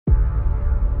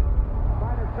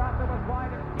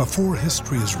Before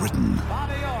history is written,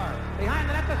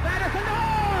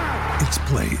 it's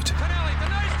played.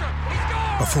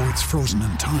 Before it's frozen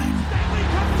in time,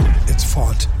 it's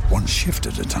fought one shift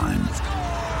at a time.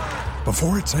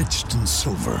 Before it's etched in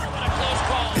silver,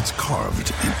 it's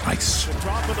carved in ice.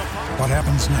 What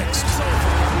happens next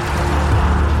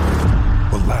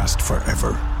will last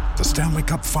forever. The Stanley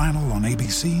Cup Final on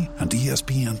ABC and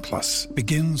ESPN Plus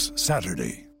begins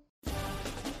Saturday.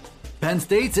 Penn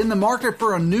State's in the market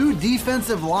for a new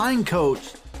defensive line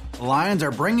coach. The Lions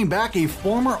are bringing back a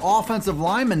former offensive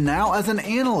lineman now as an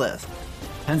analyst.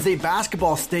 Penn State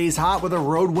basketball stays hot with a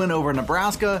road win over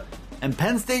Nebraska, and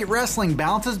Penn State wrestling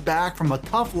bounces back from a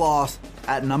tough loss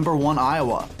at number 1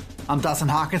 Iowa. I'm Dustin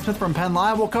Hawkinsmith from Penn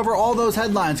Live. We'll cover all those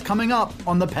headlines coming up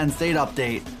on the Penn State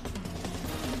Update.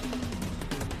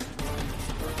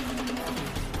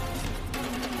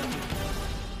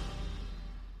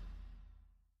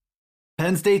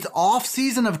 Penn State's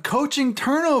off-season of coaching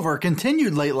turnover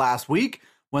continued late last week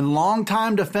when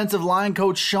longtime defensive line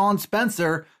coach Sean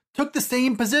Spencer took the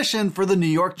same position for the New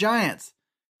York Giants.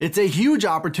 It's a huge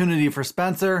opportunity for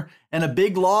Spencer and a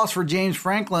big loss for James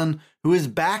Franklin, who is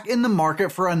back in the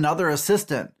market for another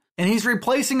assistant. And he's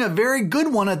replacing a very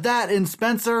good one at that in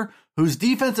Spencer, whose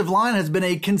defensive line has been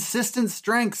a consistent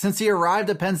strength since he arrived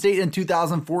at Penn State in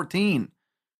 2014.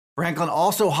 Franklin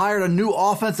also hired a new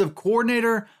offensive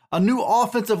coordinator, a new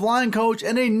offensive line coach,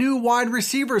 and a new wide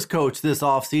receivers coach this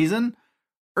offseason.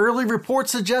 Early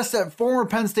reports suggest that former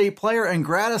Penn State player and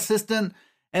grad assistant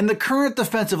and the current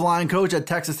defensive line coach at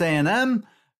Texas A&M,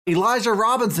 Elijah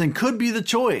Robinson, could be the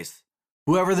choice.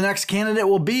 Whoever the next candidate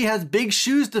will be has big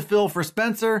shoes to fill for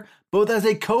Spencer, both as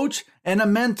a coach and a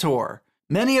mentor.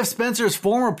 Many of Spencer's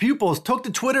former pupils took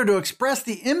to Twitter to express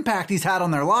the impact he's had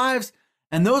on their lives,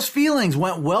 and those feelings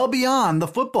went well beyond the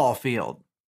football field.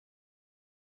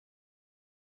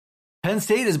 Penn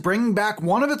State is bringing back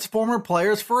one of its former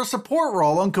players for a support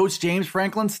role on Coach James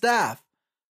Franklin's staff.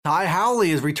 Ty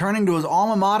Howley is returning to his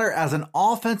alma mater as an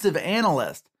offensive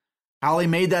analyst. Howley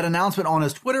made that announcement on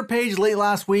his Twitter page late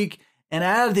last week and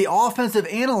added the offensive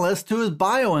analyst to his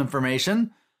bio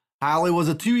information. Howley was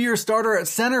a 2-year starter at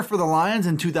center for the Lions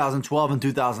in 2012 and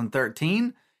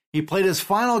 2013. He played his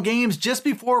final games just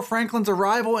before Franklin's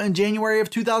arrival in January of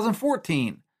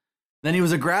 2014. Then he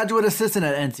was a graduate assistant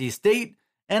at NC State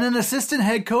and an assistant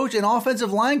head coach and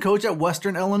offensive line coach at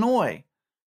Western Illinois.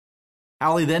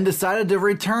 Howley then decided to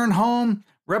return home,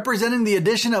 representing the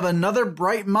addition of another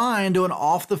bright mind to an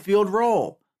off-the-field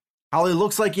role. Howley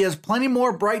looks like he has plenty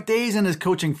more bright days in his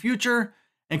coaching future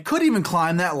and could even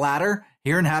climb that ladder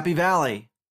here in Happy Valley.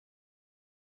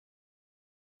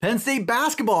 Penn State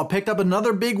basketball picked up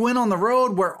another big win on the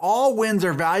road, where all wins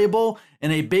are valuable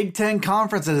in a Big Ten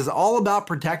conference that is all about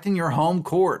protecting your home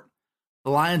court.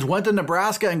 The Lions went to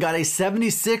Nebraska and got a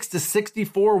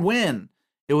 76-64 win.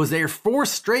 It was their 4th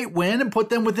straight win and put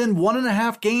them within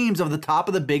 1.5 games of the top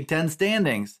of the Big Ten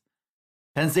standings.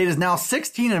 Penn State is now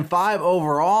 16-5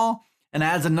 overall and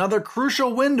adds another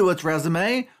crucial win to its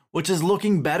resume, which is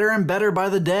looking better and better by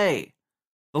the day.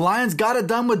 The Lions got it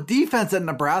done with defense at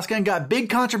Nebraska and got big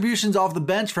contributions off the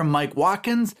bench from Mike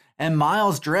Watkins and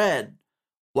Miles Dredd.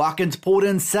 Watkins pulled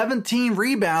in 17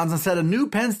 rebounds and set a new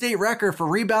Penn State record for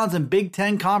rebounds in Big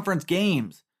Ten Conference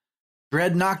games.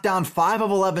 Dredd knocked down 5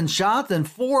 of 11 shots and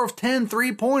 4 of 10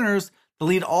 three-pointers to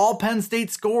lead all Penn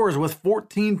State scorers with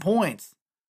 14 points.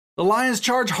 The Lions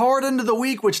charge hard into the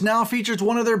week, which now features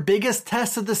one of their biggest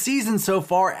tests of the season so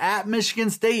far at Michigan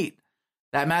State.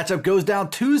 That matchup goes down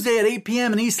Tuesday at 8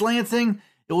 p.m. in East Lansing.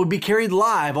 It will be carried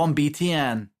live on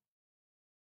BTN.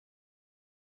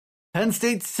 Penn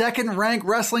State's second-ranked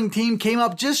wrestling team came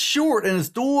up just short in its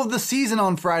duel of the season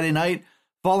on Friday night,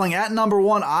 falling at number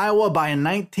 1 Iowa by a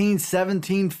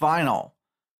 19-17 final.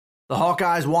 The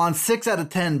Hawkeyes won 6 out of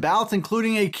 10 bouts,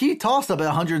 including a key toss-up at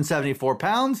 174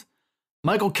 pounds.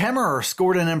 Michael Kemmerer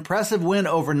scored an impressive win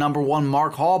over number 1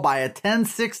 Mark Hall by a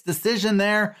 10-6 decision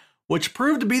there, which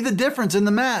proved to be the difference in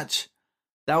the match.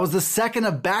 That was the second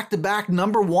of back-to-back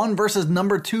number 1 versus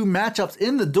number 2 matchups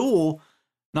in the duel.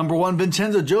 Number 1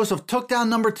 Vincenzo Joseph took down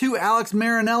number 2 Alex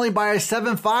Marinelli by a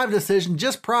 7-5 decision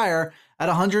just prior at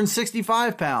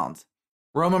 165 pounds.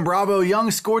 Roman Bravo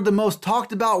Young scored the most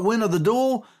talked about win of the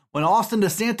duel when Austin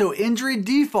DeSanto injury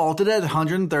defaulted at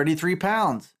 133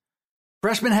 pounds.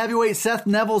 Freshman heavyweight Seth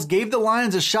Nevels gave the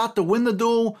Lions a shot to win the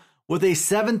duel with a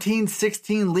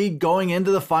 17-16 lead going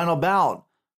into the final bout.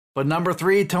 But number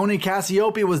 3 Tony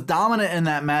Cassiope was dominant in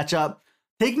that matchup,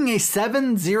 taking a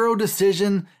 7-0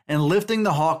 decision and lifting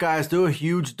the Hawkeyes to a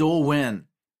huge duel win.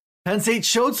 Penn State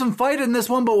showed some fight in this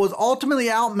one, but was ultimately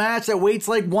outmatched at weights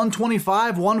like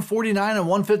 125, 149, and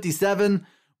 157,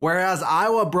 whereas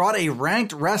Iowa brought a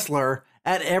ranked wrestler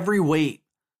at every weight.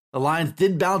 The Lions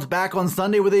did bounce back on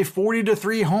Sunday with a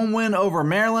 40-3 home win over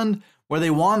Maryland, where they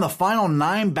won the final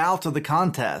 9 bouts of the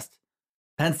contest.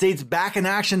 Penn State's back in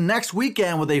action next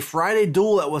weekend with a Friday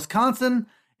duel at Wisconsin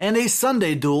and a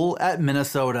Sunday duel at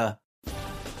Minnesota.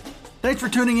 Thanks for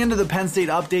tuning into the Penn State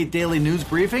Update Daily News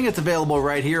Briefing. It's available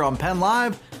right here on Penn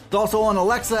Live. It's also on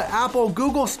Alexa, Apple,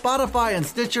 Google, Spotify, and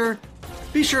Stitcher.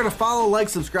 Be sure to follow, like,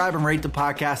 subscribe, and rate the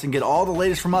podcast and get all the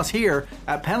latest from us here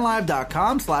at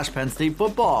PennLive.com/Penn State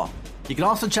Football. You can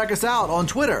also check us out on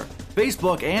Twitter,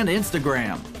 Facebook, and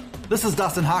Instagram. This is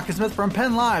Dustin Hawkinsmith from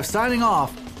Penn Live signing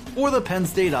off for the Penn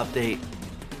State Update.